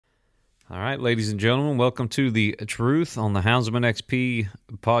All right, ladies and gentlemen, welcome to the Truth on the Houndsman XP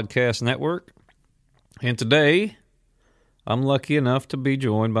Podcast Network. And today, I'm lucky enough to be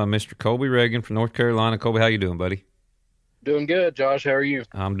joined by Mr. Colby Reagan from North Carolina. Colby, how you doing, buddy? Doing good, Josh. How are you?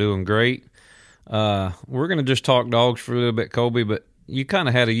 I'm doing great. We're going to just talk dogs for a little bit, Colby, but you kind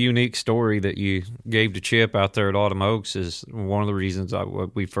of had a unique story that you gave to Chip out there at Autumn Oaks is one of the reasons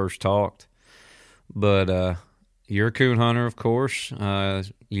we first talked. But you're a coon hunter, of course.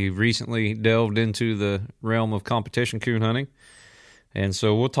 You've recently delved into the realm of competition coon hunting. And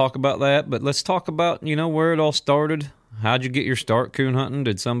so we'll talk about that, but let's talk about, where it all started. How'd you get your start coon hunting?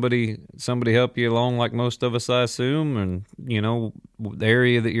 Did somebody help you along like most of us, I assume? And, the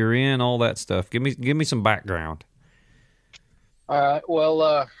area that you're in, all that stuff. Give me some background. All right. Well,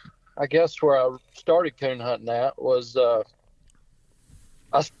 I guess where I started coon hunting at was I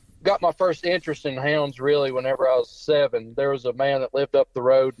got my first interest in hounds really whenever I was 7. There was a man that lived up the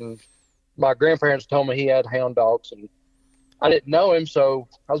road, and my grandparents told me he had hound dogs, and I didn't know him, so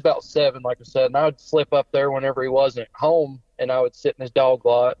I was about 7, like I said, and I would slip up there whenever he wasn't home, and I would sit in his dog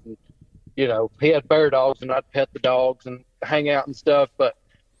lot, and, he had bear dogs, and I'd pet the dogs and hang out and stuff, but,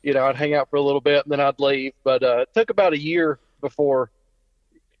 I'd hang out for a little bit, and then I'd leave, but it took about a year before,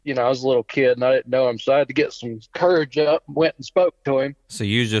 I was a little kid, and I didn't know him, so I had to get some courage up and went and spoke to him. So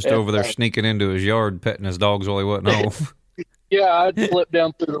you was just over there sneaking into his yard, petting his dogs while he wasn't home. Yeah, I'd slip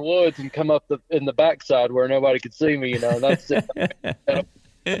down through the woods and come up in the backside where nobody could see me, and that's it.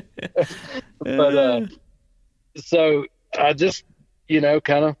 But so I just,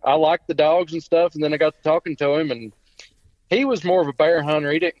 I liked the dogs and stuff, and then I got to talking to him, and he was more of a bear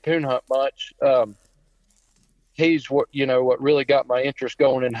hunter. He didn't coon hunt much. He's what really got my interest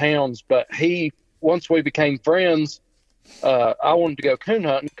going in hounds. But once we became friends, I wanted to go coon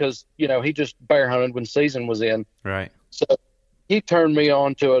hunting because, he just bear hunted when season was in. Right. So he turned me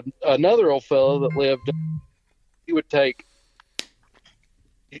on to another old fellow that lived. He would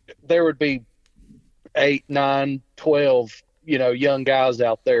there would be 8, 9, 12, young guys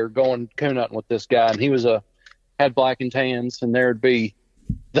out there going coon hunting with this guy. And he had black and tans, and there would be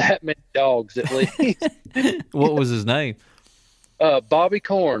that many dogs at least. What was his name? Bobby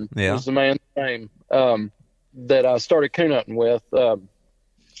Corn was the man's name that I started coon hunting with.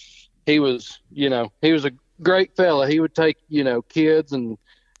 He was a great fella. He would take, kids, and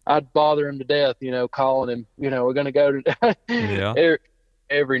I'd bother him to death, calling him, we're going to go to yeah.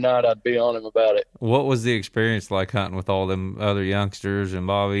 Every night I'd be on him about it. What was the experience like hunting with all them other youngsters and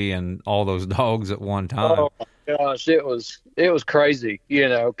Bobby and all those dogs at one time? Oh my gosh, it was crazy,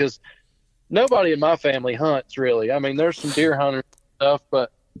 because nobody in my family hunts really. I mean, there's some deer hunters and stuff,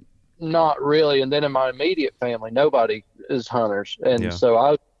 but not really. And then in my immediate family, nobody is hunters. And so I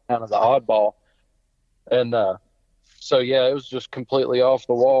was kind of the oddball. And so, yeah, it was just completely off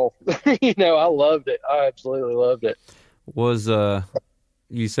the wall. I loved it. I absolutely loved it.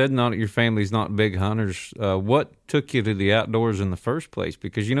 You said your family's not big hunters. What took you to the outdoors in the first place?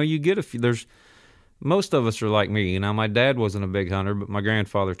 Because, you get a few, most of us are like me. My dad wasn't a big hunter, but my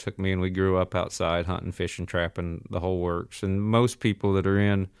grandfather took me, and we grew up outside hunting, fishing, trapping, the whole works. And most people that are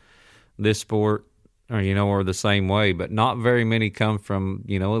in this sport are the same way, but not very many come from,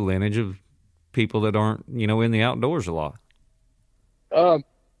 a lineage of people that aren't, in the outdoors a lot.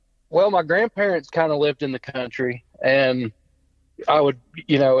 Well, my grandparents kind of lived in the country, and I would,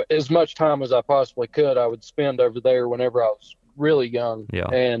 as much time as I possibly could, I would spend over there whenever I was really young. Yeah.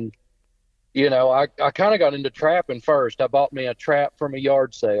 And, I kind of got into trapping first. I bought me a trap from a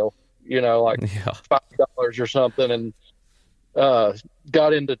yard sale, like $5 or something, and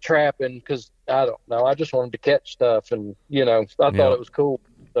got into trapping because, I don't know, I just wanted to catch stuff, and, I thought it was cool.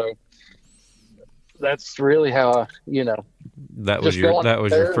 So that's really how I, that was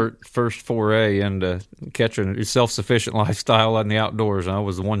your first foray into catching a self-sufficient lifestyle in the outdoors. I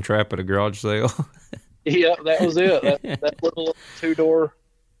was the one trap at a garage sale. Yeah, that was it. That little 2-door,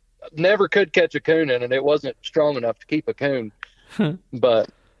 never could catch a coon in it. It wasn't strong enough to keep a coon. And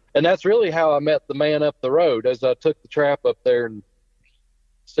that's really how I met the man up the road, as I took the trap up there and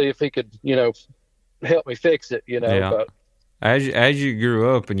see if he could, help me fix it, Yeah. But as you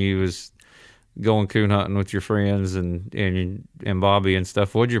grew up and you was going coon hunting with your friends and Bobby and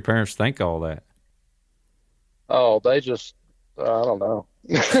stuff, what did your parents think of all that? Oh, they just, I don't know.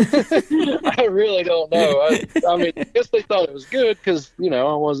 I really don't know. I mean, I guess they thought it was good because,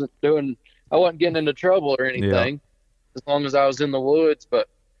 I wasn't getting into trouble or anything as long as I was in the woods, but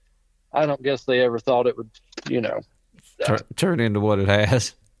I don't guess they ever thought it would, turn into what it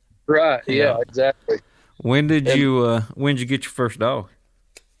has. Right. Yeah, exactly. When did you get your first dog?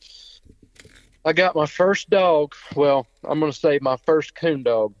 I got my first dog. Well, I'm going to say my first coon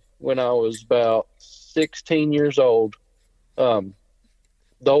dog when I was about 16 years old. The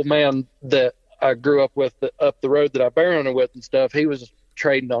old man that I grew up with up the road that I bear hunted with and stuff, he was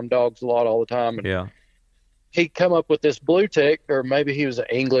trading on dogs a lot all the time. And Yeah. he come up with this blue tick, or maybe he was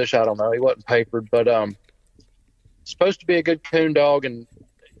English, I don't know. He wasn't papered, but supposed to be a good coon dog. And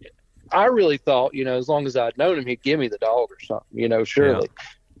I really thought, as long as I'd known him, he'd give me the dog or something, surely. Yeah.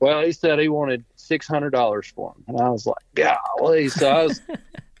 Well, he said he wanted $600 for him. And I was like, golly. So I was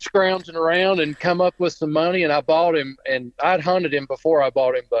scrounging around and come up with some money, and I bought him. And I'd hunted him before I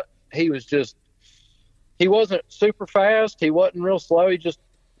bought him, but he wasn't super fast. He wasn't real slow. He just,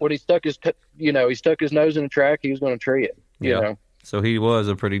 when he stuck his nose in a track, he was going to tree it, you know. So he was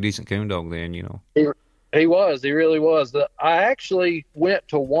a pretty decent coon dog then, He was. He really was. I actually went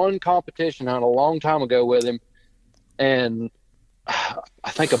to one competition hunt a long time ago with him, and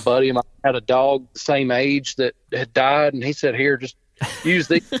I think a buddy of mine had a dog the same age that had died, and he said, "Here, just use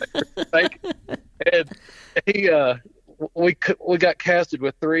these." And we got casted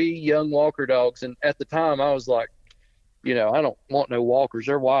with 3 young Walker dogs, and at the time I was like, I don't want no Walkers.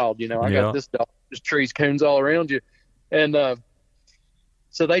 They're wild. I got this dog, just trees coons all around you, and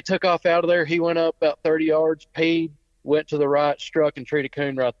so they took off out of there. He went up about 30 yards, peed, went to the right, struck, and treated a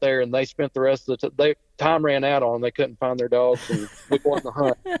coon right there. And they spent the rest of the time ran out on them. They couldn't find their dogs, and we won the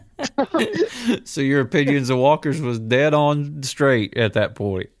hunt. So your opinions of Walkers was dead on straight at that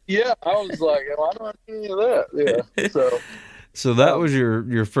point. Yeah, I was like, I don't have any of that. Yeah. So that was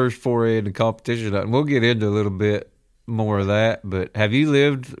your first foray into competition hunting. We'll get into a little bit more of that. But have you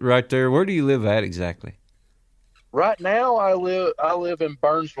lived right there? Where do you live at exactly? Right now, I live in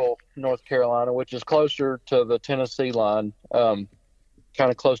Burnsville, North Carolina, which is closer to the Tennessee line, kind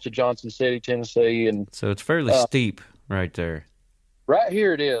of close to Johnson City, Tennessee, and so it's fairly steep right there. Right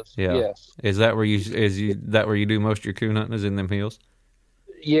here, it is. Yeah. Yes. Is that where you do most of your coon hunting? Is in them hills?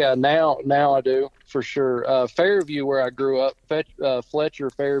 Yeah. Now I do for sure. Fairview, where I grew up, Fletcher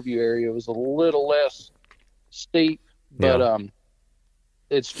Fairview area was a little less steep, but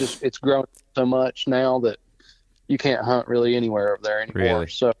it's grown so much now that you can't hunt really anywhere over there anymore. Really?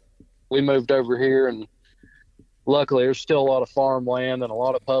 So we moved over here, and luckily there's still a lot of farmland and a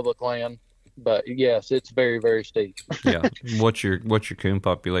lot of public land. But yes, it's very, very steep. Yeah. What's your coon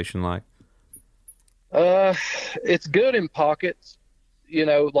population like? It's good in pockets.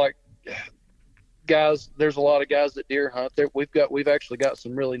 Like guys, there's a lot of guys that deer hunt. We've actually got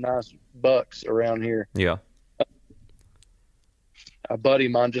some really nice bucks around here. Yeah. A buddy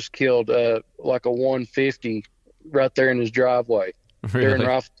of mine just killed like a 150 right there in his driveway. Really?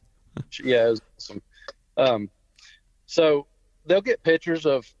 Yeah, it was awesome. So they'll get pictures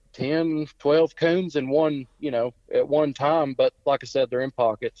of 10, 12 coons in one, at one time. But like I said, they're in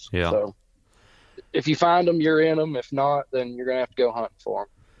pockets. Yeah. So if you find them, you're in them. If not, then you're going to have to go hunting for them.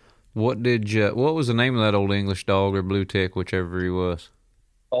 What was the name of that old English dog or blue tick, whichever he was?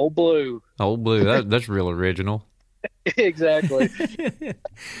 Old Blue. Old Blue. That's real original. Exactly.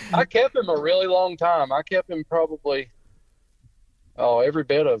 I kept him a really long time. I kept him probably every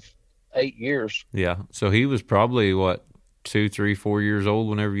bit of 8 years. Yeah. So he was probably 2, 3, 4 years old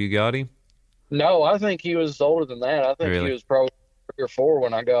whenever you got him? No, I think he was older than that. I think Really? He was probably 3 or 4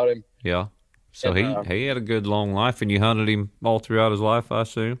 when I got him. Yeah. So he had a good long life, and you hunted him all throughout his life, I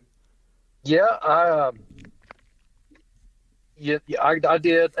assume? Yeah, I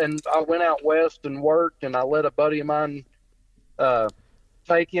did, and I went out west and worked, and I let a buddy of mine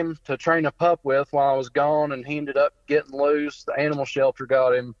take him to train a pup with while I was gone, and he ended up getting loose. The animal shelter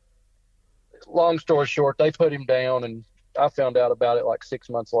got him. Long story short, they put him down, and I found out about it like 6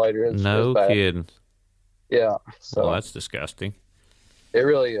 months later. It was bad. Kidding. Yeah. So well, that's disgusting. It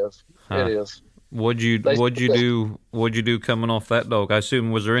really is. It is. What'd you do coming off that dog? I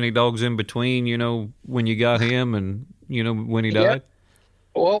assume, was there any dogs in between, when you got him and, when he died?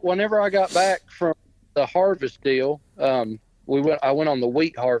 Well, whenever I got back from the harvest deal, I went on the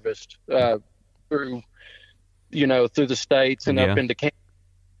wheat harvest through the states and up into Canada.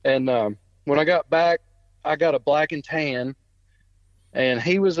 And when I got back, I got a black and tan, and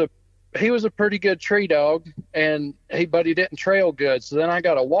he was a pretty good tree dog, but he didn't trail good. So then I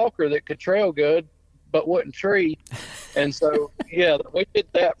got a Walker that could trail good, but wouldn't tree. And so, yeah, we did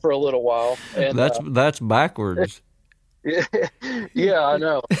that for a little while. And that's backwards. Yeah, I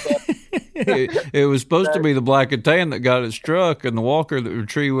know. It was supposed to be the black and tan that got it struck, and the Walker that would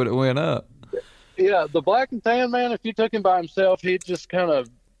tree when it went up. Yeah, the black and tan, man, if you took him by himself, he'd just kind of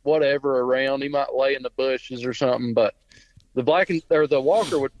whatever around. He might lay in the bushes or something, but the the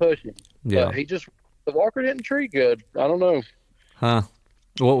Walker would push him. Yeah. But the Walker didn't tree good. I don't know. Huh.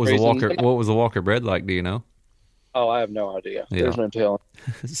 What was the Walker bred like, do you know? Oh, I have no idea. Yeah. There's no telling.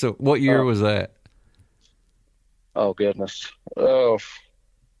 So what year was that? Oh, goodness. Oh,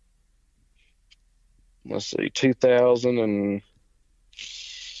 let's see,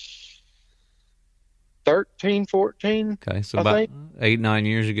 2013, 14. Okay, so I about think. 8-9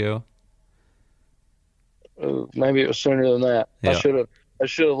 years ago. Maybe it was sooner than that. Yeah. I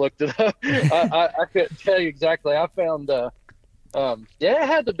should have looked it up. I couldn't tell you exactly. I found, it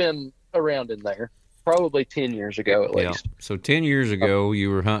had to have been around in there. Probably 10 years ago at least. So 10 years ago,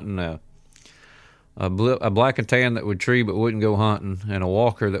 you were hunting a black and tan that would tree but wouldn't go hunting, and a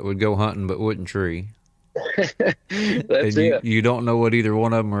walker that would go hunting but wouldn't tree. That's it. You don't know what either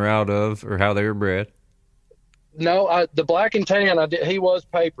one of them are out of or how they were bred. No, the black and tan, he was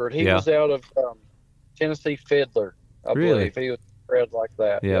papered. He was out of Tennessee Fiddler, I believe. He was bred like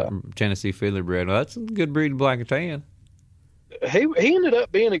that. Yeah, Tennessee Fiddler bred. Well, that's a good breed of black and tan. He ended up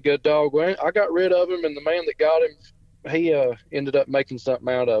being a good dog. When I got rid of him, and the man that got him, he ended up making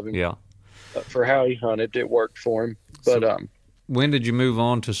something out of him. Yeah. For how he hunted, it worked for him. But when did you move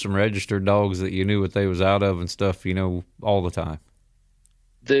on to some registered dogs that you knew what they was out of and stuff, all the time?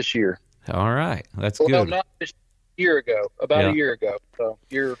 This year. All right. That's good. Well, not this year ago. About a year ago. So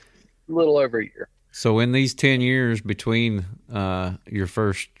a little over a year. So in these 10 years between your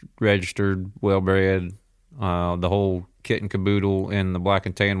first registered, well-bred, the whole kit and caboodle, and the black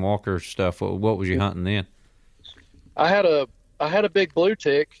and tan walker stuff, what was you hunting then? I had a big blue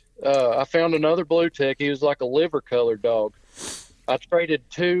tick. I found another blue tick. He was like a liver-colored dog. I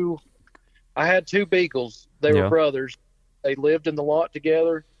had two beagles. They were brothers. They lived in the lot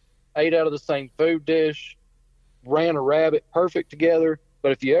together, ate out of the same food dish, ran a rabbit perfect together.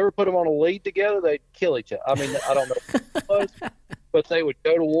 But if you ever put them on a lead together, they'd kill each other. I mean, I don't know what it was, but they would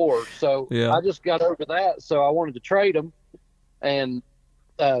go to war. So I just got over that. So I wanted to trade them. And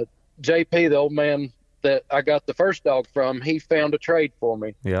JP, the old man that I got the first dog from, he found a trade for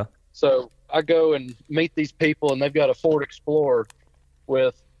me. Yeah. So I go and meet these people, and they've got a Ford Explorer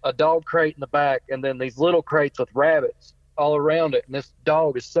with a dog crate in the back, and then these little crates with rabbits all around it. And this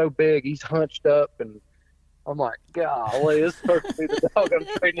dog is so big, he's hunched up, and I'm like, golly, this is supposed to be the dog I'm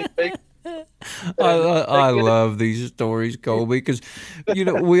trading these people. I love these stories, Colby, because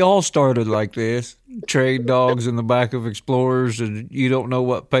we all started like this, trade dogs in the back of Explorers, and you don't know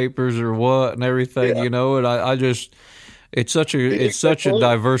what papers or what and everything, and I just, it's such a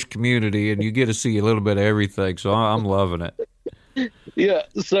diverse community, and you get to see a little bit of everything, so I'm loving it. Yeah,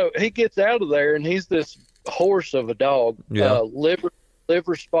 so he gets out of there, and he's this horse of a dog,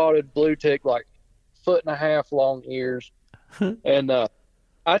 liver spotted blue tick, like 1.5 foot long ears, and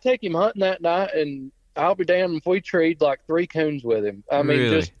I take him hunting that night, and I'll be damned if we treed like 3 coons with him. I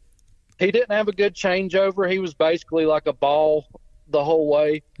mean, he didn't have a good changeover. He was basically like a ball the whole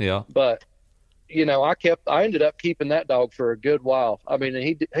way. Yeah. But I ended up keeping that dog for a good while. I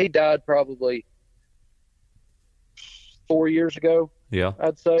mean, he died probably 4 years ago. Yeah,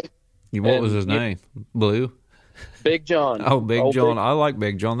 I'd say. What was his name? Blue? Big John. Oh, Big John. I like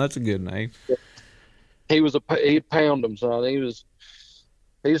Big John. That's a good name. He'd pound him, son. He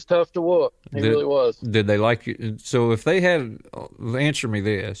was tough to whoop. He really was. Did they like you? So if they had, answer me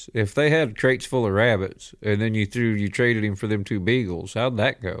this: if they had crates full of rabbits, and then you traded him for them 2 beagles, how'd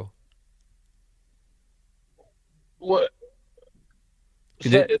that go? What?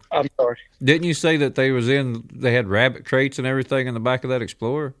 I'm sorry. Didn't you say that they had rabbit crates and everything in the back of that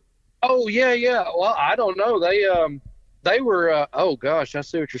Explorer? Oh yeah. Well, I don't know. They were. Oh gosh, I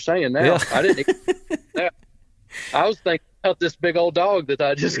see what you're saying now. Yeah. I didn't. I was thinking about this big old dog that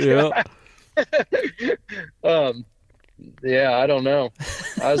I just got. Yeah, I don't know.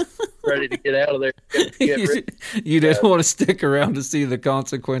 I was ready to get out of there. You didn't want to stick around to see the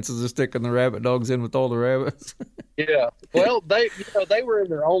consequences of sticking the rabbit dogs in with all the rabbits. Yeah. Well, they were in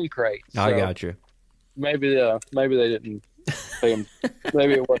their own crates. So I got you. Maybe they didn't see them.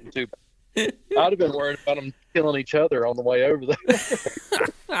 Maybe it wasn't too bad. I'd have been worried about them killing each other on the way over there.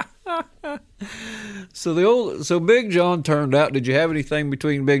 So Big John turned out. Did you have anything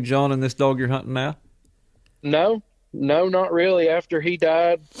between Big John and this dog you're hunting now? No, not really. After he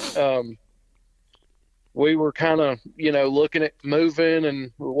died, we were kind of, looking at moving, and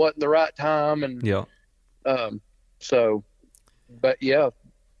it wasn't the right time. And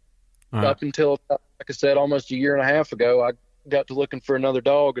up until, like I said, almost a year and a half ago, I got to looking for another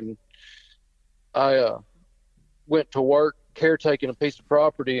dog, and I went to work caretaking a piece of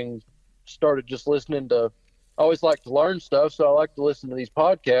property and started just listening to. I always like to learn stuff, so I like to listen to these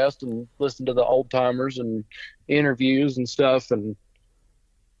podcasts and listen to the old timers and interviews and stuff, and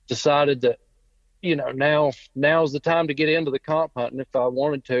decided that now's the time to get into the comp hunting if I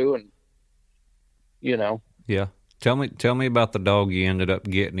wanted to, and Tell me about the dog you ended up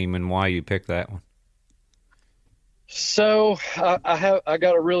getting him and why you picked that one. So I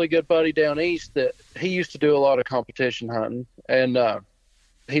got a really good buddy down east that he used to do a lot of competition hunting, and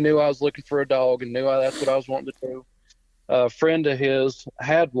he knew I was looking for a dog and knew that's what I was wanting to do. A friend of his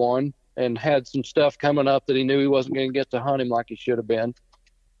had one and had some stuff coming up that he knew he wasn't going to get to hunt him like he should have been.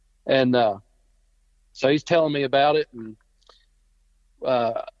 And so he's telling me about it, and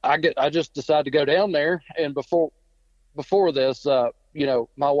I just decided to go down there. And before this, my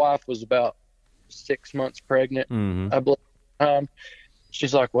wife was about 6 months pregnant, I believe.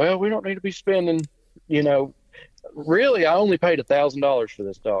 She's like, well, we don't need to be spending, really, I only paid $1,000 for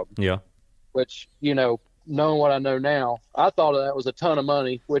this dog. Yeah. Which, knowing what I know now, I thought that was a ton of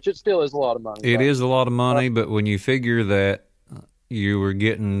money, which it still is a lot of money. It is a lot of money, but when you figure that you were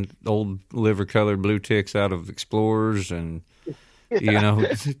getting old liver-colored blue ticks out of Explorers and,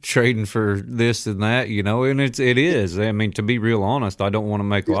 trading for this and that, and it is. I mean, to be real honest, I don't want to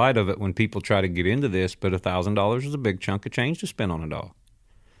make light of it when people try to get into this, but $1,000 is a big chunk of change to spend on a dog.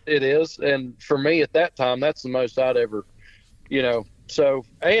 It is, and for me at that time, that's the most I'd ever, so,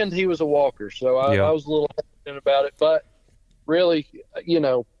 and he was a walker, so I was a little hesitant about it, but really,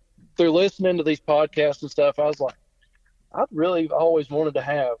 through listening to these podcasts and stuff, I was like, I'd really always wanted to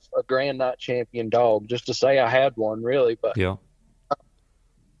have a Grand Night champion dog, just to say I had one, really, but yeah.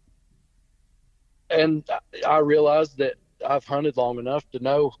 And I realized that I've hunted long enough to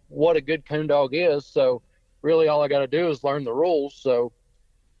know what a good coon dog is, so really all I got to do is learn the rules. So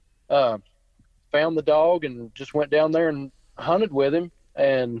found the dog and just went down there and hunted with him,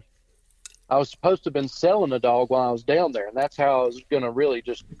 and I was supposed to have been selling a dog while I was down there, and that's how I was going to really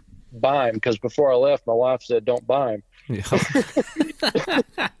just buy him, because before I left, my wife said, don't buy him. Yeah.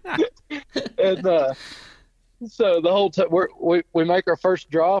 And so the whole time we make our first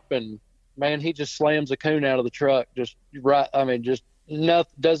drop, and man, he just slams a coon out of the truck, just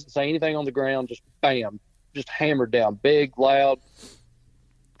nothing, doesn't say anything on the ground, just bam, just hammered down, big, loud,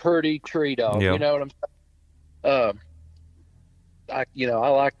 pretty tree dog. Yeah. You know what I'm saying? I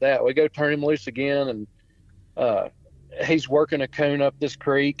like that. We go turn him loose again, and he's working a coon up this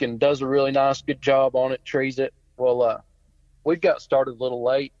creek and does a really nice, good job on it, trees it. Well, we got started a little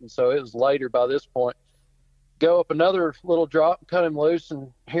late, and so it was later by this point. Go up another little drop, cut him loose,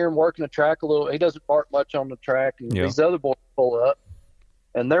 and hear him working the track a little. He doesn't bark much on the track, and these other boys pull up,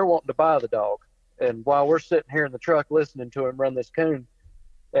 and they're wanting to buy the dog. And while we're sitting here in the truck listening to him run this coon,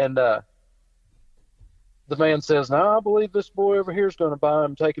 and the man says, no, I believe this boy over here is going to buy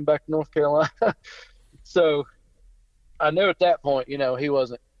him, take him back to North Carolina. So I knew at that point, he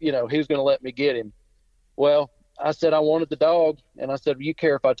wasn't, he was going to let me get him. Well, I said I wanted the dog, and I said, you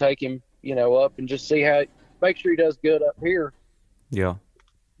care if I take him, up and just see how, make sure he does good up here. Yeah.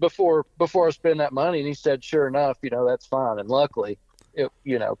 Before I spend that money. And he said, sure enough, that's fine. And luckily,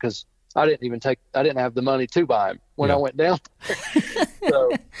 because I didn't have the money to buy him when I went down.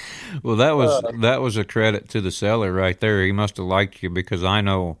 So, well, that was a credit to the seller right there. He must have liked you, because I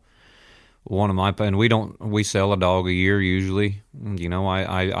know one of my, and we sell a dog a year usually.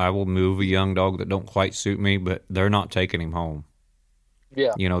 I will move a young dog that don't quite suit me, but they're not taking him home.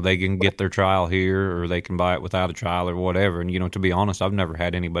 Yeah. They can get their trial here, or they can buy it without a trial or whatever. And, to be honest, I've never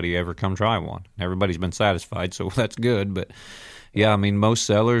had anybody ever come try one. Everybody's been satisfied, so that's good. But, yeah, I mean, most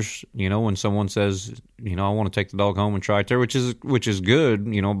sellers, when someone says, I want to take the dog home and try it there, which is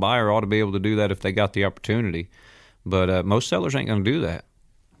good, buyer ought to be able to do that if they got the opportunity. But most sellers ain't going to do that.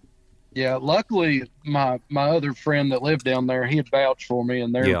 Yeah, luckily, my other friend that lived down there, he had vouched for me,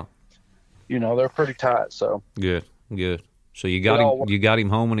 and they're, they're pretty tight, so. Good. So you got him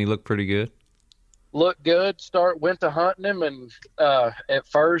home and he looked pretty good? Looked good. Went to hunting him, and at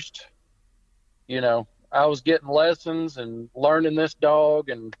first, I was getting lessons and learning this dog,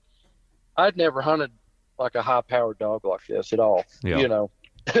 and I'd never hunted like a high-powered dog like this at all. Yeah.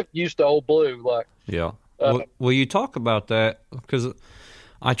 Used to Old Blue. Yeah. Well, you talk about that, because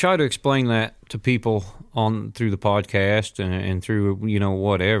I try to explain that to people through the podcast and through,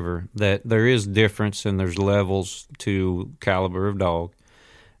 whatever, that there is difference and there's levels to caliber of dog,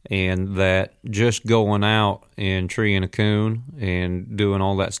 and that just going out and treeing a coon and doing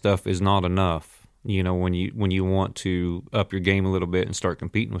all that stuff is not enough. When you want to up your game a little bit and start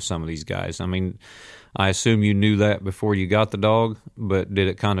competing with some of these guys. I mean, I assume you knew that before you got the dog, but did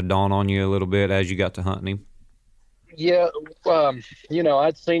it kind of dawn on you a little bit as you got to hunting him? Yeah,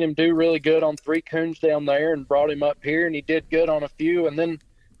 I'd seen him do really good on 3 coons down there and brought him up here, and he did good on a few, and then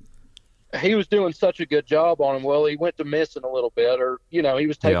he was doing such a good job on him. Well, he went to missing a little bit, or, he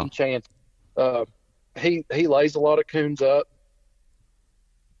was taking chances. He lays a lot of coons up.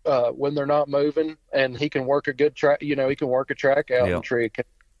 when they're not moving, and he can work a good track. He can work a track out Yeah. and tree.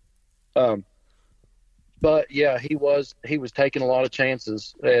 But yeah, he was taking a lot of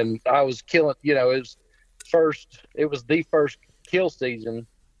chances, and I was killing. It was the first kill season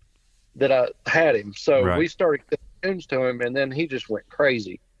that I had him. So Right. we started killing coons to him, and then he just went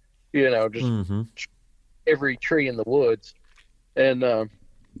crazy. Just every tree in the woods, and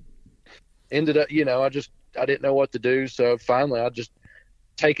ended up. I didn't know what to do, so finally I just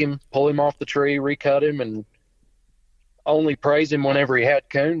take him, pull him off the tree, recut him, and only praise him whenever he had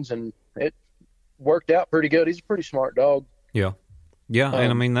coons, and it worked out pretty good. He's a pretty smart dog. Yeah. And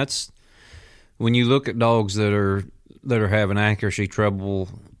I mean, that's when you look at dogs that are having accuracy trouble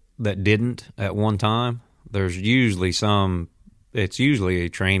that didn't at one time, there's usually it's usually a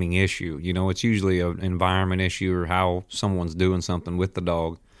training issue. It's usually an environment issue or how someone's doing something with the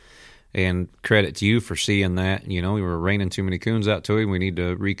dog. And credit to you for seeing that. We were raining too many coons out to him. We need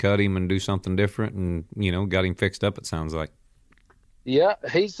to recut him and do something different, and got him fixed up, it sounds like. Yeah,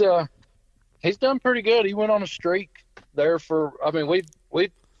 he's done pretty good. He went on a streak there for. I mean, we've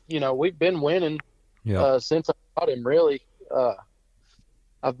been winning since I got him. Really,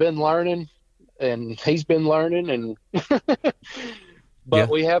 I've been learning, and he's been learning, and but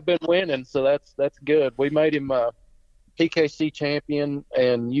we have been winning, so that's good. We made him PKC champion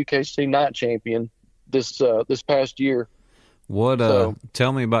and UKC night champion this past year.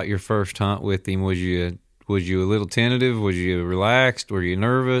 Tell me about your first hunt with him. Was you a little tentative? Was you relaxed? Were you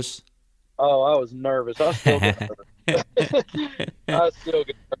nervous? Oh, I was nervous. I still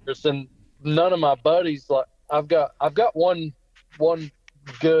get nervous. And none of my buddies, like I've got one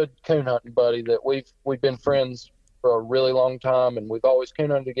good coon hunting buddy that we've been friends for a really long time, and we've always coon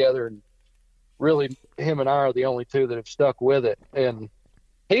hunted together, and really him and I are the only two that have stuck with it. And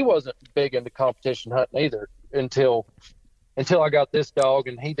he wasn't big into competition hunting either until I got this dog,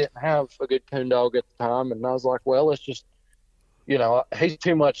 and he didn't have a good coon dog at the time. And I was like, well, let's just, he's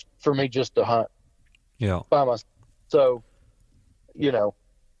too much for me just to hunt by myself. So,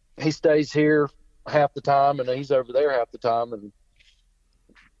 he stays here half the time, and he's over there half the time, and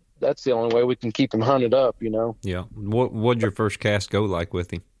that's the only way we can keep him hunted up, Yeah. What'd your first cast go like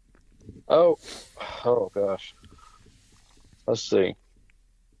with him? Oh gosh. Let's see.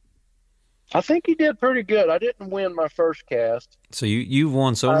 I think he did pretty good. I didn't win my first cast. So you've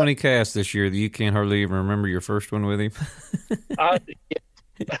won so many casts this year that you can't hardly even remember your first one with him. I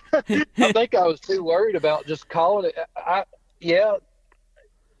think I was too worried about just calling it.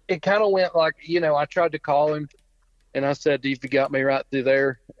 It kind of went like, I tried to call him, and I said, "You got me right through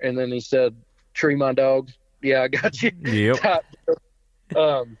there." And then he said, "Tree my dog." Yeah, I got you. Yep.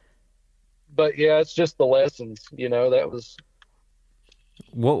 But yeah, it's just the lessons, that was.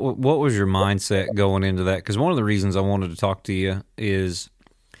 What was your mindset going into that? Because one of the reasons I wanted to talk to you is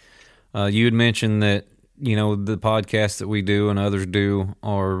you had mentioned that, the podcast that we do and others do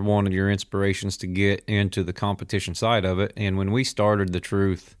are one of your inspirations to get into the competition side of it. And when we started The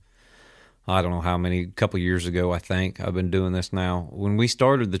Truth, I don't know how many, couple years ago, I think, I've been doing this now. When we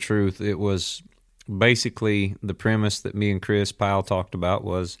started The Truth, it was basically the premise that me and Chris Powell talked about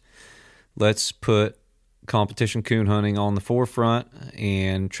was, let's put competition coon hunting on the forefront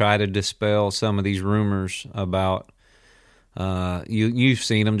and try to dispel some of these rumors about you've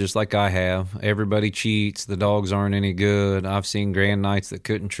seen them just like I have. Everybody cheats. The dogs aren't any good. I've seen grand nights that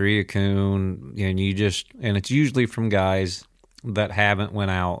couldn't tree a coon, and it's usually from guys that haven't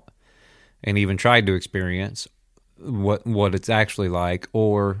went out and even tried to experience what it's actually like,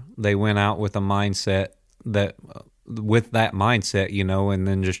 or they went out with a mindset with that mindset, and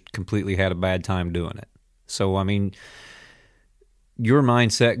then just completely had a bad time doing it. So, I mean, your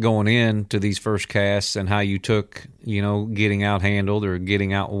mindset going into these first casts and how you took, getting out handled or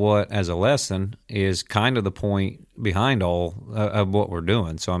getting out as a lesson is kind of the point behind all of what we're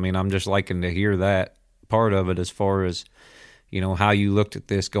doing. So, I mean, I'm just liking to hear that part of it as far as, how you looked at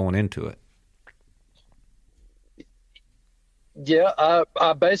this going into it. Yeah,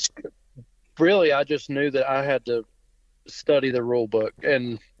 I basically, really, I just knew that I had to study the rule book,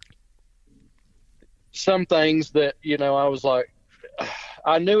 and some things that, I was like,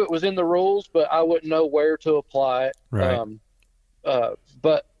 I knew it was in the rules, but I wouldn't know where to apply it. Right.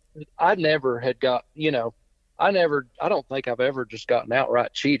 But I never had got, I don't think I've ever just gotten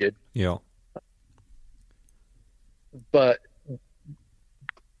outright cheated. Yeah. But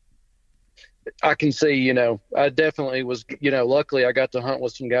I can see, I definitely was, luckily I got to hunt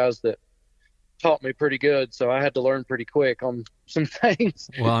with some guys that taught me pretty good, so I had to learn pretty quick on some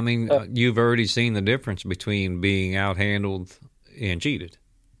things. Well, I mean, you've already seen the difference between being outhandled and cheated.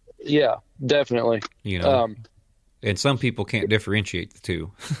 Yeah, definitely. And some people can't differentiate the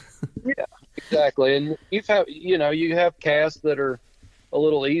two. Yeah, exactly. And you have casts that are a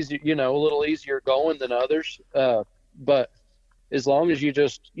little easier going than others. But as long as you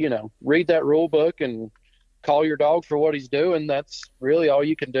just, read that rule book and call your dog for what he's doing, that's really all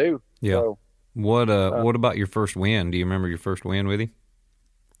you can do. Yeah. So, what about your first win? Do you remember your first win with him?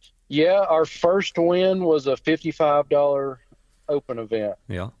 Yeah, our first win was a $55 open event.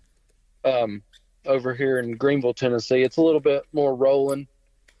 Yeah. Over here in Greenville, Tennessee. It's a little bit more rolling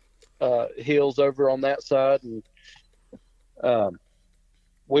hills over on that side, and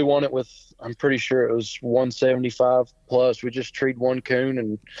we won it with, I'm pretty sure it was 175 plus. We just treed one coon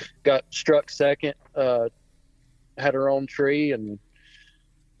and got struck second, had our own tree, and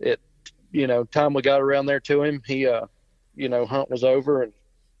it, time we got around there to him, he, hunt was over, and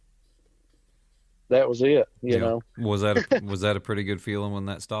that was it, you know. Was that a pretty good feeling when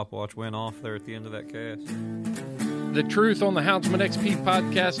that stopwatch went off there at the end of that cast? The Truth on the Houndsman XP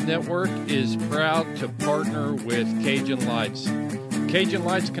Podcast Network is proud to partner with Cajun Lights. Cajun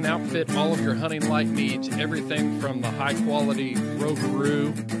Lights can outfit all of your hunting light needs, everything from the high-quality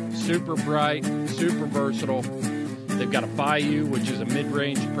Rougarou, super bright, super versatile. They've got a Bayou, which is a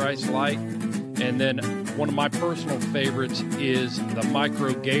mid-range price light. And then one of my personal favorites is the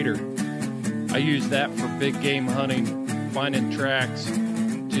Micro Gator. I use that for big game hunting, finding tracks,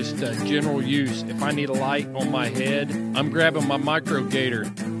 just general use. If I need a light on my head, I'm grabbing my Micro Gator.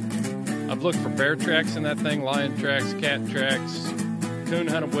 I've looked for bear tracks in that thing, lion tracks, cat tracks, coon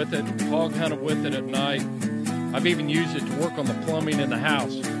hunted with it, hog hunted with it at night. I've even used it to work on the plumbing in the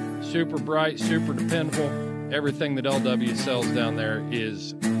house. Super bright, super dependable. Everything that LW sells down there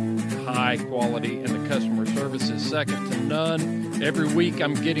is high quality, and the customer service is second to none. Every week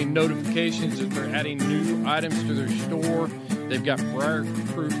I'm getting notifications that they're adding new items to their store. They've got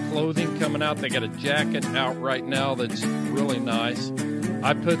briar-proof clothing coming out. They got a jacket out right now that's really nice.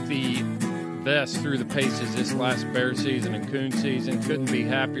 I put the vest through the paces this last bear season and coon season. Couldn't be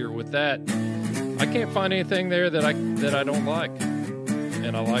happier with that. I can't find anything there that I don't like.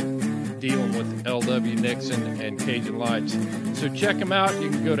 And I like dealing with LW Nixon and Cajun Lights. So check them out. You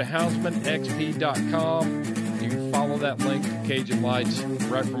can go to houndsmanxp.com. You can follow that link to Cajun Lights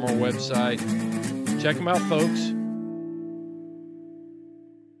right from our website. Check them out, folks.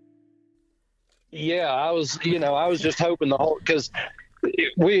 Yeah, I was just hoping because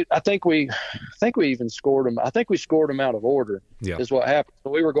I think we even scored them. I think we scored them out of order. Yeah. Is what happened. So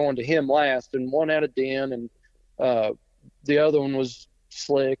we were going to him last, and one had a den, and the other one was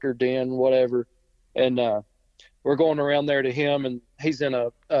Slick or Den, whatever. And we're going around there to him, and he's in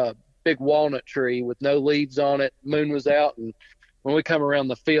a big walnut tree with no leaves on it. Moon was out, and when we come around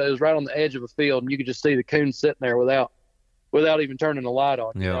the field, it was right on the edge of a field, and you could just see the coon sitting there without even turning the light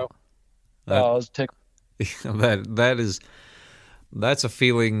on. Yeah. I was tickled. That's a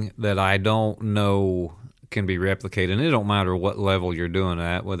feeling that I don't know can be replicated. And it don't matter what level you're doing it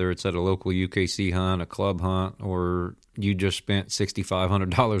at, whether it's at a local UKC hunt, a club hunt, or you just spent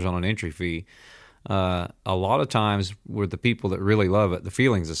 $6,500 on an entry fee. A lot of times with the people that really love it, the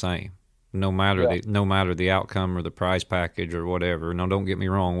feeling's the same, no matter the outcome or the prize package or whatever. Now, don't get me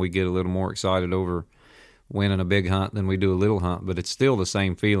wrong, we get a little more excited over winning a big hunt than we do a little hunt, but it's still the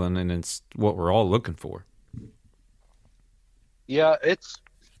same feeling, and it's what we're all looking for. Yeah,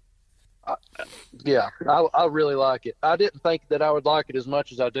 I really like it. I didn't think that I would like it as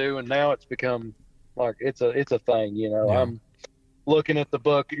much as I do, and now it's become like it's a thing. You know, yeah. I'm looking at the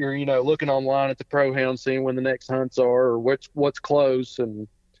book, or looking online at the pro hound, seeing when the next hunts are or what's close, and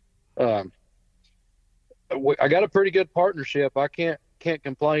I got a pretty good partnership. I can't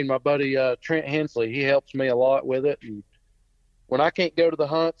complain. My buddy Trent Hensley, he helps me a lot with it, and when I can't go to the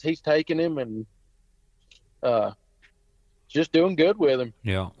hunts, he's taking him and just doing good with him.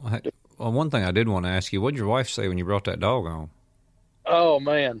 Yeah. Well, one thing I did want to ask you, what did your wife say when you brought that dog home? Oh,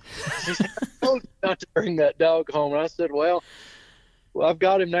 man. She said, I told you not to bring that dog home. And I said, well, I've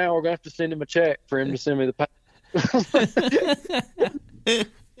got him now. We're going to have to send him a check for him to send me the pack.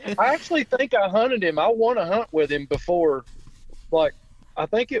 I actually think I hunted him. I won a hunt with him before. Like, I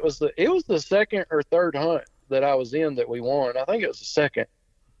think it was the second or third hunt that I was in that we won. I think it was the second.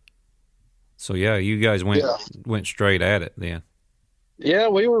 So, yeah, you guys went straight at it then. Yeah,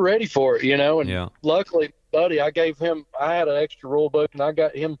 we were ready for it, and luckily, buddy, I had an extra rule book, and I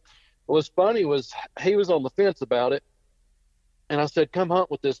got him. What was funny was he was on the fence about it, and I said, come hunt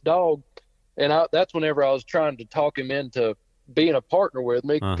with this dog, and that's whenever I was trying to talk him into being a partner with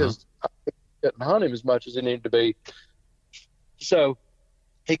me because I couldn't hunt him as much as he needed to be. So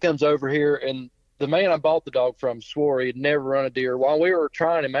he comes over here, and the man I bought the dog from swore he had never run a deer. While we were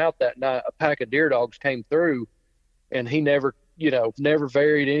trying him out that night, a pack of deer dogs came through, and he never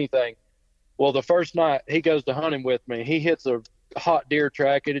varied anything. Well, the first night he goes to hunting with me, he hits a hot deer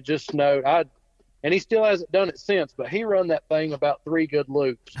track. It had just snowed. And he still hasn't done it since, but he run that thing about 3 good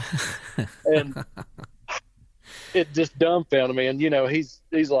loops. And it just dumbfounded me. And, he's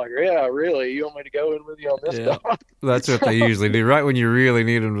like, yeah, really? You want me to go in with you on this dog? That's what they usually do. Right when you really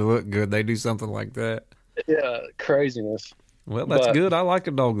need them to look good, they do something like that. Yeah, craziness. Well, that's good. I like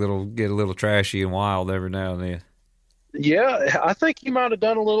a dog that'll get a little trashy and wild every now and then. Yeah, I think he might have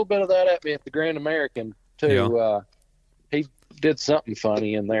done a little bit of that at me at the Grand American, too. Yeah. He did something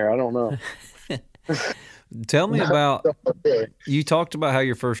funny in there. I don't know. Tell me about, you talked about how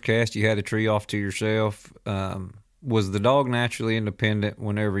your first cast you had a tree off to yourself. Was the dog naturally independent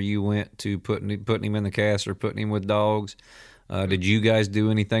whenever you went to putting him in the cast or putting him with dogs? Did you guys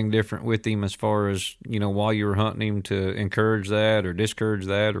do anything different with him as far as, while you were hunting him to encourage that or discourage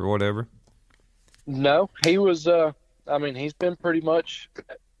that or whatever? No, he was, he's been pretty much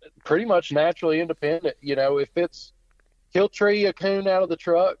naturally independent. He'll tree a coon out of the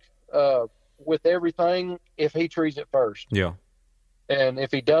truck, with everything if he trees it first. Yeah. And if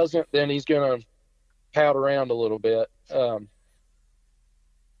he doesn't, then he's going to pout around a little bit.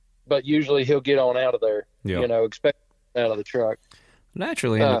 But usually he'll get on out of there, expect out of the truck.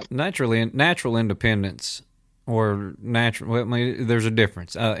 Natural independence or there's a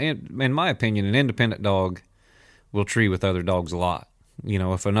difference. In my opinion, an independent dog will tree with other dogs a lot.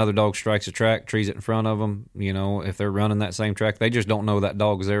 If another dog strikes a track, trees it in front of them, if they're running that same track, they just don't know that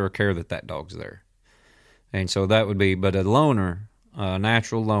dog's there or care that dog's there. And so that would be, but a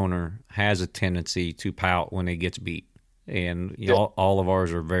natural loner has a tendency to pout when he gets beat. And all of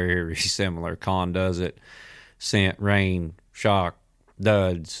ours are very similar. Con does it, scent, rain, shock,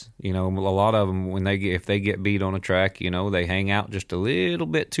 duds. A lot of them, if they get beat on a track, they hang out just a little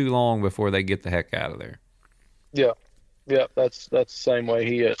bit too long before they get the heck out of there. Yeah. Yeah, that's the same way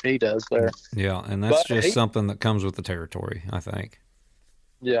he does there. Yeah, and that's something that comes with the territory, I think.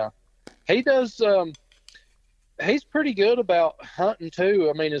 Yeah. He does he's pretty good about hunting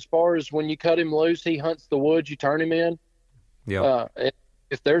too. As far as when you cut him loose, he hunts the woods you turn him in. Yeah.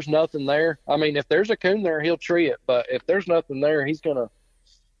 If there's nothing there, if there's a coon there, he'll tree it, but if there's nothing there, he's going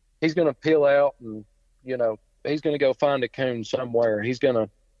to peel out and, he's going to go find a coon somewhere. He's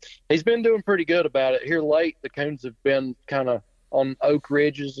been doing pretty good about it. Here late, the coons have been kind of on oak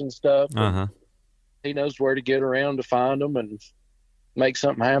ridges and stuff. Uh-huh. He knows where to get around to find them and make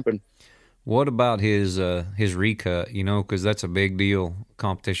something happen. What about his recut, because that's a big deal,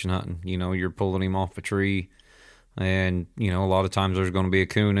 competition hunting. You're pulling him off a tree, and, a lot of times there's going to be a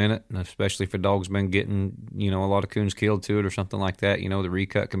coon in it, and especially if a dog's been getting, a lot of coons killed to it or something like that. The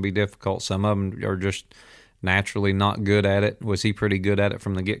recut can be difficult. Some of them are just naturally not good at it. Was he pretty good at it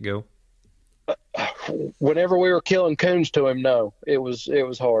from the get-go? Whenever we were killing coons to him, no, it was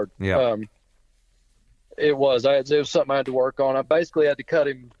hard. Yeah. It was something I had to work on. I basically had to cut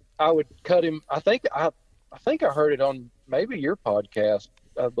him. I would cut him. I think I heard it on maybe your podcast,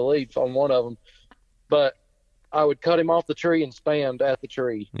 I believe, on one of them, but I would cut him off the tree and stand at the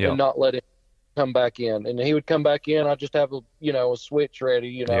tree and not let him come back in. And he would come back in. I'd just have a switch ready.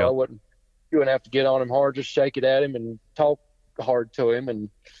 You wouldn't have to get on him hard, just shake it at him and talk hard to him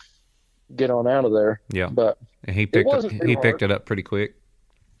and get on out of there. Yeah. But and he picked it up pretty quick.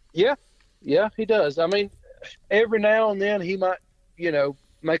 Yeah. Yeah, he does. Every now and then he might,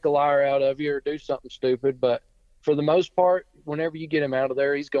 make a liar out of you or do something stupid, but for the most part, whenever you get him out of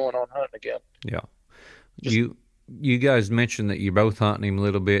there, he's going on hunting again. Yeah. You guys mentioned that you're both hunting him a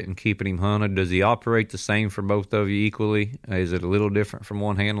little bit and keeping him hunted. Does he operate the same for both of you equally? Is it a little different from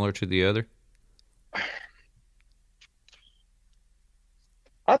one handler to the other?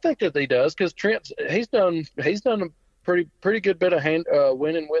 I think that he does, because Trent, he's done a pretty good bit of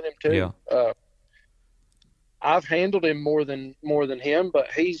winning with him too. Yeah. I've handled him more than him,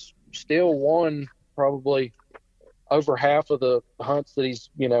 but he's still won probably over half of the hunts that he's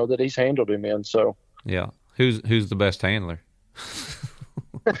handled him in. So yeah, who's the best handler?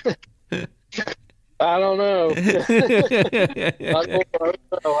 I don't know.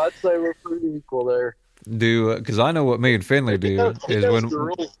 I'd say we're pretty equal there. Because I know what me and Finley do is when the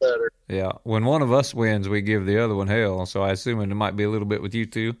rules better. Yeah, when one of us wins, we give the other one hell. So I assume it might be a little bit with you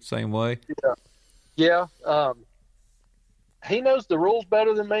two, same way. Yeah. He knows the rules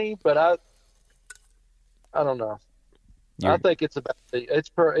better than me, but I don't know. I think it's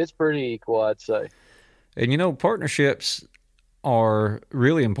pretty equal, I'd say. And partnerships are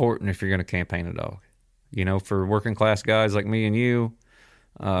really important if you're going to campaign a dog. For working class guys like me and you,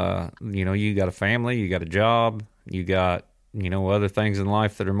 you got a family, you got a job, you got, other things in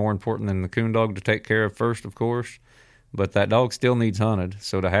life that are more important than the coon dog to take care of first, of course. but that dog still needs hunted.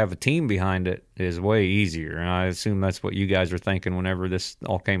 So to have a team behind it is way easier. And I assume that's what you guys were thinking whenever this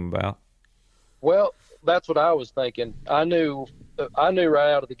all came about. Well, that's what I was thinking. I knew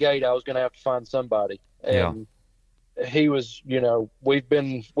right out of the gate I was going to have to find somebody. And he was, we've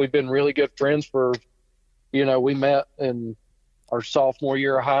been really good friends for, we met in our sophomore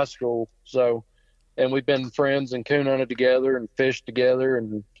year of high school. So, and we've been friends and coon hunted together and fished together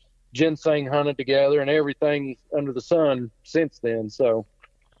and ginseng hunted together and everything under the sun since then. So,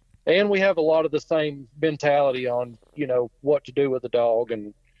 and we have a lot of the same mentality on, what to do with a dog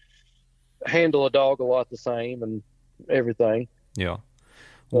and handle a dog a lot the same and everything. Yeah.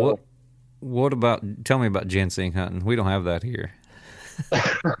 So, what about, tell me about ginseng hunting. We don't have that here.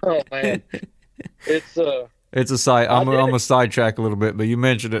 oh man. It's a side. I'm a sidetrack a little bit, but you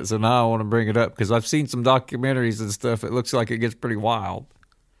mentioned it, so now I want to bring it up because I've seen some documentaries and stuff. It looks like it gets pretty wild.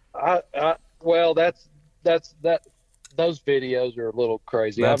 Well, that's those videos are a little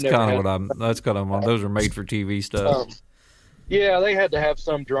crazy. That's kind of what those are made for TV stuff. Yeah, they had to have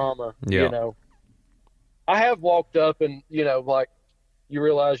some drama. Yeah. I have walked up and like you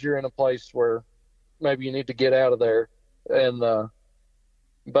realize you're in a place where maybe you need to get out of there, and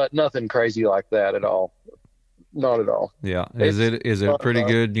but nothing crazy like that at all. Not at all. Yeah. Is it pretty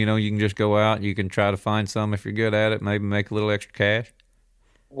good? You can just go out, you can try to find some if you're good at it, maybe make a little extra cash.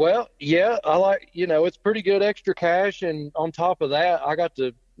 Well, yeah, I like, it's pretty good extra cash. And on top of that, I got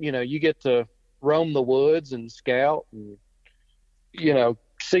to, you get to roam the woods and scout and,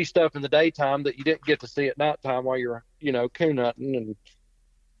 see stuff in the daytime that you didn't get to see at nighttime while you're, coon hunting.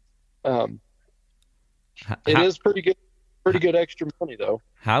 And it is pretty good extra money though.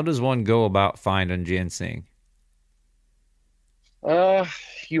 How does one go about finding ginseng?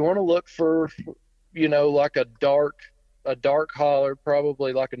 You want to look for, like a dark holler,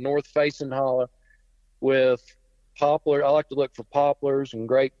 probably like a north facing holler with poplar. I like to look for poplars and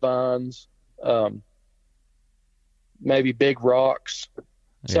grapevines, maybe big rocks,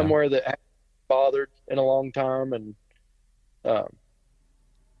 somewhere that hasn't bothered in a long time. And,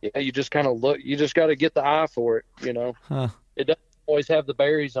 you just kind of look, you just got to get the eye for it, Huh. It doesn't always have the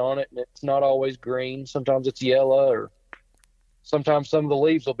berries on it, and it's not always green. Sometimes it's yellow, or sometimes some of the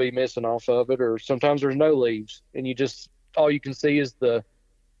leaves will be missing off of it, or sometimes there's no leaves, and all you can see is the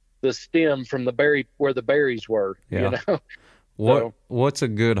stem from the berry where the berries were. Yeah. What's a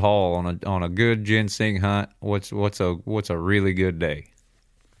good haul on a good ginseng hunt? What's a really good day?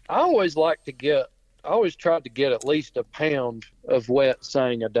 I always tried to get at least a pound of wet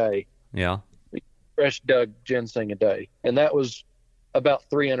sang a day. Yeah. Fresh dug ginseng a day, and that was about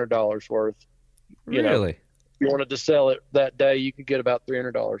 $300 worth. Really? If you wanted to sell it that day, you could get about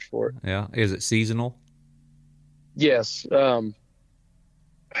 $300 for it. Yeah. Is it seasonal? Yes.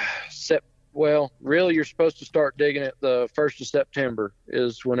 Well, really, you're supposed to start digging it the 1st of September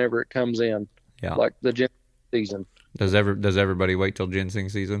is whenever it comes in. Yeah. Like the ginseng season. Does everybody wait till ginseng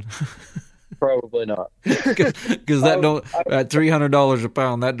season? Probably not. Because that don't at $300 a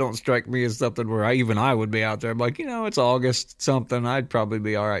pound, that don't strike me as something where I would be out there. I'm like, it's August something. I'd probably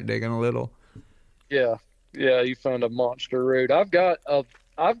be all right digging a little. Yeah, you found a monster root. I've got a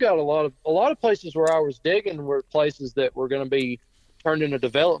lot of places where I was digging were places that were going to be turned into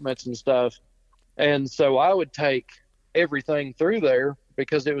developments and stuff, and so I would take everything through there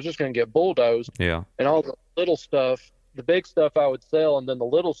because it was just going to get bulldozed. Yeah, and all the little stuff. The big stuff I would sell, and then the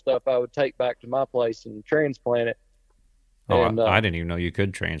little stuff I would take back to my place and transplant it. Oh, and, I didn't even know you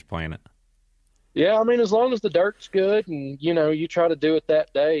could transplant it. Yeah, I mean, as long as the dirt's good and, you try to do it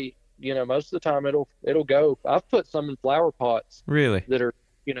that day, most of the time it'll go. I've put some in flower pots. Really? That are,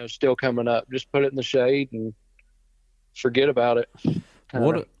 still coming up. Just put it in the shade and forget about it.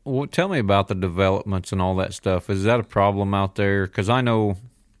 What? Tell me about the developments and all that stuff. Is that a problem out there? Because I know...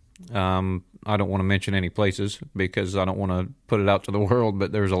 I don't want to mention any places because I don't want to put it out to the world,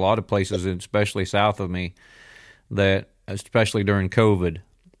 but there's a lot of places, especially south of me, that, especially during COVID,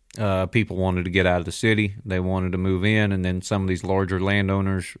 people wanted to get out of the city. They wanted to move in, and then some of these larger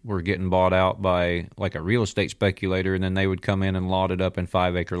landowners were getting bought out by like a real estate speculator, and then they would come in and lot it up in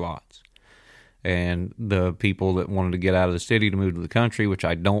 5-acre lots. And the people that wanted to get out of the city to move to the country, which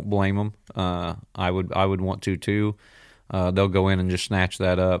I don't blame them, I would want to too. They'll go in and just snatch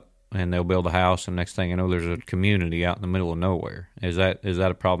that up, and they'll build a house, and next thing you know, there's a community out in the middle of nowhere. Is that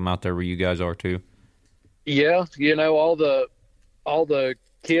a problem out there where you guys are too? Yeah, all the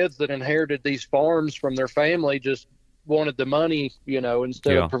kids that inherited these farms from their family just wanted the money,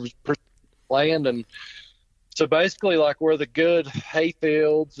 instead of land. And so basically, like where the good hay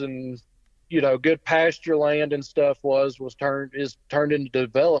fields and good pasture land and stuff was turned into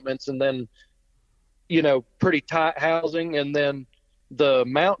developments, and then pretty tight housing, and then the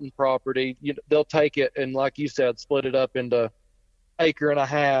mountain property, they'll take it and, like you said, split it up into 1.5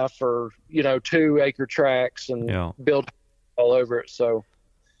 acres or 2-acre tracts and build all over it. So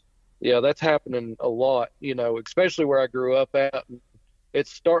yeah, that's happening a lot, especially where I grew up at.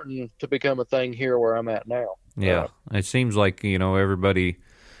 It's starting to become a thing here where I'm at now. Yeah, it seems like everybody,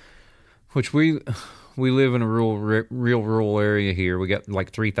 which we live in a real rural area here. We got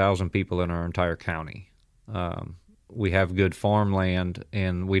like 3,000 people in our entire county. We have good farmland,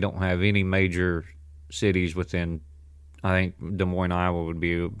 and we don't have any major cities within. I think Des Moines, Iowa would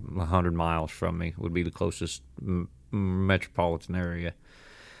be 100 miles from me, would be the closest metropolitan area.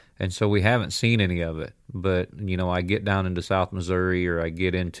 And so we haven't seen any of it. But, I get down into South Missouri, or I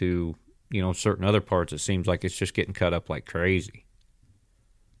get into, certain other parts, it seems like it's just getting cut up like crazy.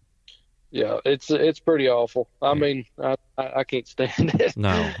 Yeah, it's pretty awful. I mean, I can't stand it.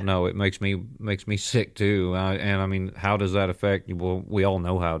 No, it makes me sick too. And I mean, how does that affect? Well, we all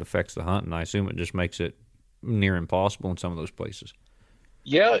know how it affects the hunting. I assume it just makes it near impossible in some of those places.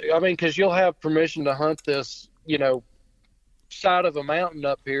 Yeah, I mean, because you'll have permission to hunt this, side of a mountain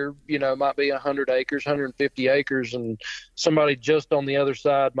up here. It might be 100 acres, 150 acres, and somebody just on the other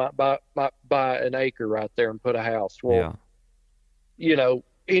side might buy an acre right there and put a house. Well,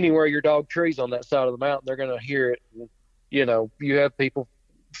 anywhere your dog trees on that side of the mountain, they're going to hear it. And, you have people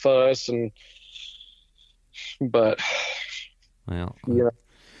fuss, but well, you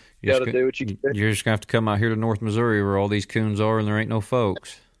got to do what you can do. You're just going to have to come out here to North Missouri where all these coons are, and there ain't no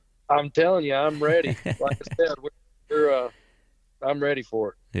folks. I'm telling you, I'm ready. Like I said, I'm ready for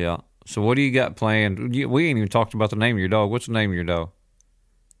it. Yeah. So what do you got planned? We ain't even talked about the name of your dog. What's the name of your dog?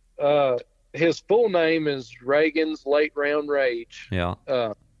 His full name is Reagan's Late Round Rage. Yeah.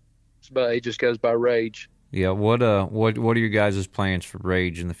 But he just goes by Rage. Yeah. What are your guys' plans for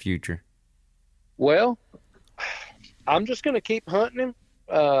Rage in the future? Well, I'm just going to keep hunting him.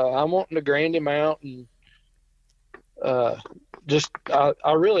 I'm wanting to grand him out, and I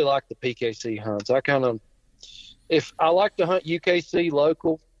really like the PKC hunts. If I like to hunt UKC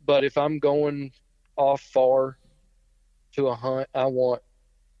local, but if I'm going off far to a hunt, I want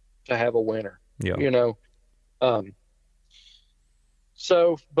to have a winner. Yeah.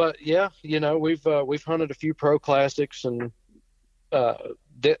 So, but yeah, we've hunted a few pro classics and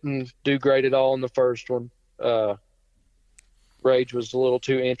didn't do great at all in the first one. Rage was a little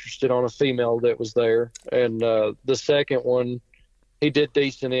too interested on a female that was there, and the second one he did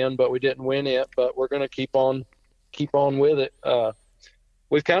decent in, but we didn't win it. But we're going to keep on with it.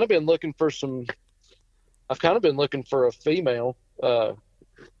 We've kind of been looking for I've kind of been looking for a female.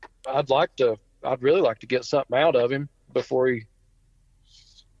 I'd really like to get something out of him before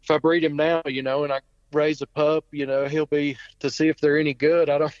if I breed him now, and I raise a pup, he'll be to see if they're any good.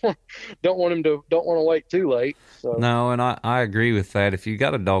 I don't want to wait too late. So. No, and I agree with that. If you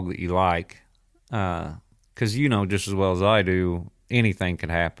got a dog that you like, because just as well as I do, anything can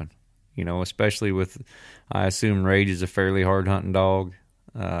happen. Especially with, I assume Rage is a fairly hard hunting dog.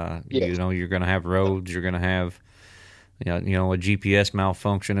 Yes. You're going to have roads. You're going to have, a GPS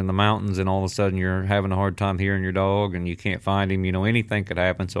malfunction in the mountains, and all of a sudden you're having a hard time hearing your dog and you can't find him. Anything could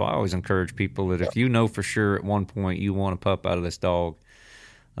happen. So I always encourage people that if you know for sure at one point you want a pup out of this dog,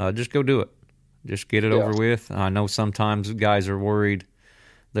 just go do it. Just get it over with. I know sometimes guys are worried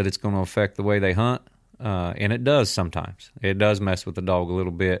that it's going to affect the way they hunt, and it does sometimes. It does mess with the dog a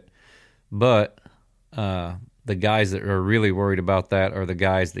little bit. But the guys that are really worried about that are the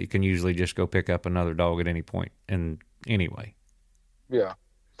guys that you can usually just go pick up another dog at any point. And anyway. Yeah,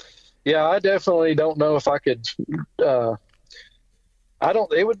 I definitely don't know if I could. It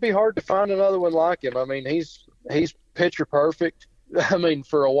would be hard to find another one like him. I mean, he's picture perfect. I mean,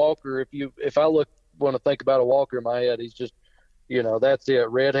 for a walker, if I want to think about a walker in my head, he's just, that's it.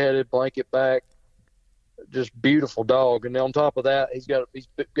 Redheaded, blanket back, just beautiful dog. And on top of that, he's got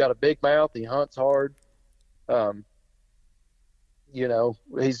a big mouth. He hunts hard.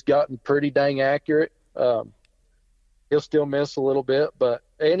 He's gotten pretty dang accurate. He'll still miss a little bit,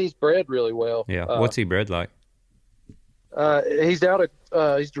 and he's bred really well. Yeah. What's he bred like? He's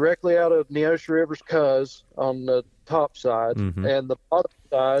directly out of Neosho River's Cuz on the top side, and the bottom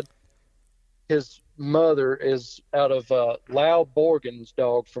side, his mother is out of Lau Borgen's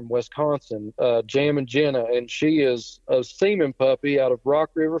dog from Wisconsin, Jam and Jenna, and she is a semen puppy out of Rock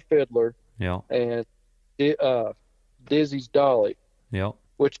River Fiddler. Yeah. And Dizzy's Dolly. Yep.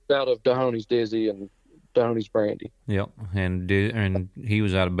 Which is out of Dahoney's Dizzy and Dahoney's Brandy. Yep. And he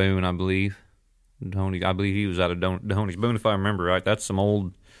was out of Boone, I believe. I believe he was out of Dahoney's Boone, if I remember right. That's some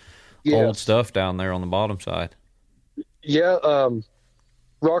old stuff down there on the bottom side. Yeah.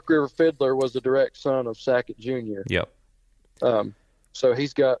 Rock River Fiddler was a direct son of Sackett Jr. Yep. So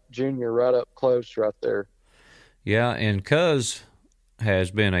he's got Junior right up close right there. Yeah, and Cuz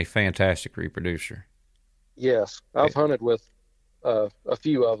has been a fantastic reproducer. Yes, I've hunted with a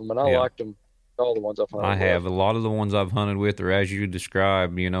few of them, and I liked them, all the ones I've hunted with. I have. A lot of the ones I've hunted with are, as you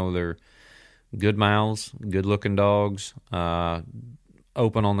described, they're good mouths, good-looking dogs,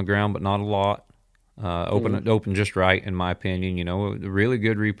 open on the ground, but not a lot. Open just right, in my opinion. A really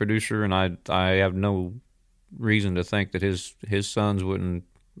good reproducer, and I have no reason to think that his sons wouldn't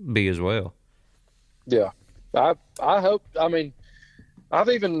be as well. Yeah, I hope. I mean, I've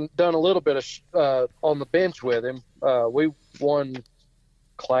even done a little bit of on the bench with him. We won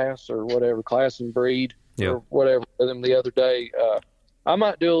class and breed or whatever with him the other day. I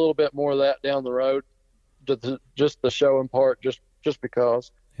might do a little bit more of that down the road, just the showing part, just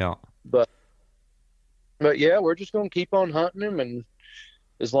because. Yeah. But yeah, we're just going to keep on hunting him, and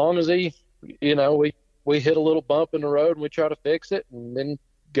as long as he, we hit a little bump in the road and we try to fix it, and then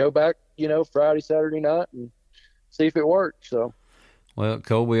go back, Friday, Saturday night and see if it works. So. Well,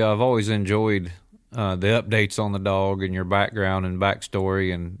 Colby, I've always enjoyed the updates on the dog and your background and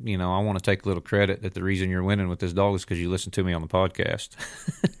backstory, and I want to take a little credit that the reason you're winning with this dog is because you listen to me on the podcast.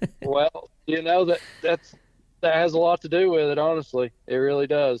 Well, that has a lot to do with it. Honestly, it really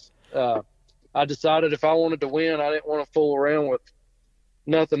does. I decided if I wanted to win, I didn't want to fool around with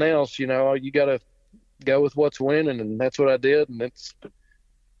nothing else. You got to go with what's winning, and that's what I did, and it's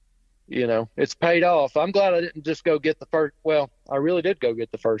paid off. I'm glad I didn't just go get the first. Well, I really did go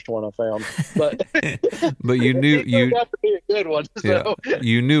get the first one I found, but but you knew you got to be a good one. So. Yeah,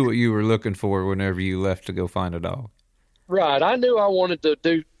 you knew what you were looking for whenever you left to go find a dog. Right. I knew I wanted to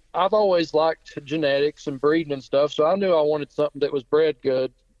do. I've always liked genetics and breeding and stuff, so I knew I wanted something that was bred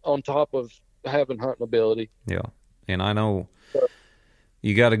good on top of having hunting ability. Yeah, and I know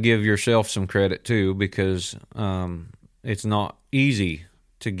you got to give yourself some credit too, because it's not easy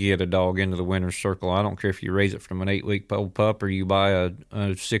to get a dog into the winner's circle. I don't care if you raise it from an 8-week old pup or you buy a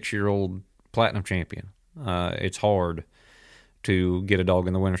 6-year-old platinum champion. It's hard to get a dog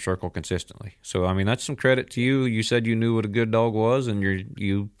in the winner's circle consistently. So, I mean, that's some credit to you. You said you knew what a good dog was, and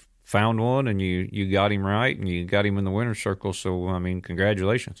you found one, and you got him right, and you got him in the winner's circle. So, I mean,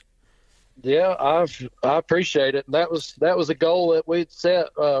 congratulations. Yeah, I appreciate it. That was a goal that we'd set.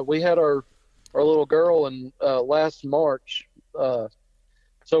 We had our little girl in last March.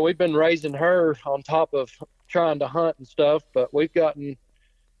 So we've been raising her on top of trying to hunt and stuff, but we've gotten,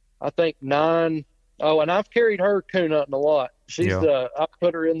 I think, 9. Oh, and I've carried her coon hunting a lot. She's I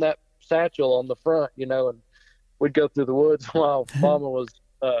put her in that satchel on the front, and we'd go through the woods while Mama was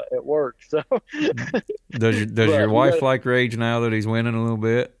at work. So does your wife like Rage now that he's winning a little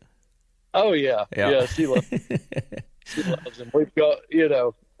bit? Oh yeah. She loves him. We've got,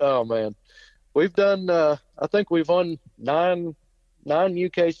 oh man, we've done. I think we've won 9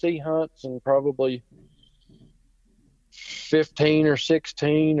 UKC hunts and probably 15 or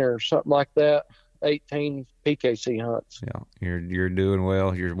 16 or something like that. 18 PKC hunts. Yeah, you're doing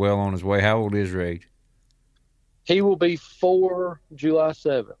well. You're well on his way. How old is Rage? He will be 4 July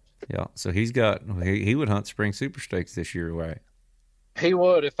 7th. Yeah, so he would hunt spring super stakes this year, right? He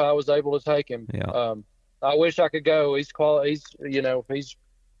would if I was able to take him. Yeah. I wish I could go. He's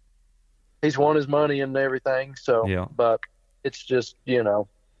won his money and everything. So yeah. But it's just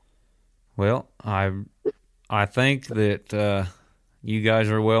Well, I think that you guys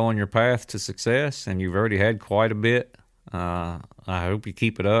are well on your path to success, and you've already had quite a bit. I hope you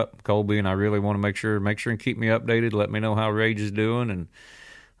keep it up, Colby, and I really want to make sure and keep me updated. Let me know how Rage is doing, and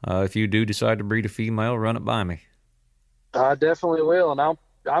if you do decide to breed a female, run it by me. I definitely will, and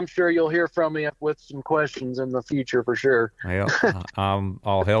I'm sure you'll hear from me with some questions in the future for sure. Well,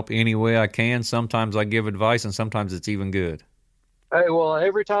 I'll help any way I can. Sometimes I give advice, and sometimes it's even good. Hey, well,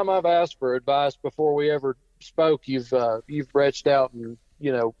 every time I've asked for advice before we ever spoke, you've reached out and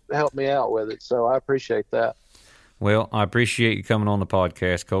helped me out with it. So I appreciate that. Well, I appreciate you coming on the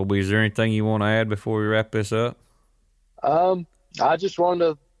podcast, Colby. Is there anything you want to add before we wrap this up? I just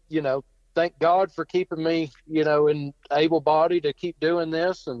wanted to, thank God for keeping me, in able body to keep doing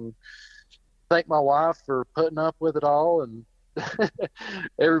this, and thank my wife for putting up with it all, and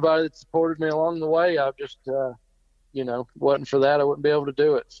everybody that supported me along the way. I've just, wasn't for that, I wouldn't be able to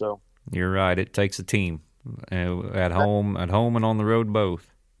do it. So you're right. It takes a team at home and on the road, both.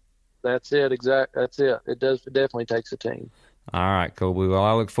 That's it. That's it. It definitely takes a team. All right, Colby. Well,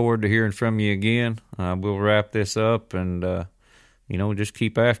 I look forward to hearing from you again. We'll wrap this up, and just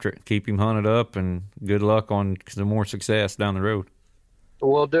keep after it. Keep him hunted up, and good luck on some more success down the road.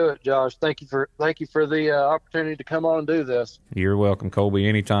 We'll do it, Josh. Thank you for the opportunity to come on and do this. You're welcome, Colby.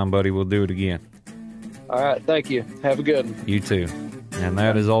 Anytime, buddy. We'll do it again. All right. Thank you. Have a good one. You too. And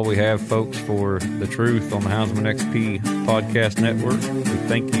that is all we have, folks, for The Truth on the Houndsman XP Podcast Network. We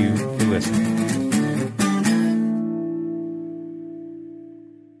thank you for listening.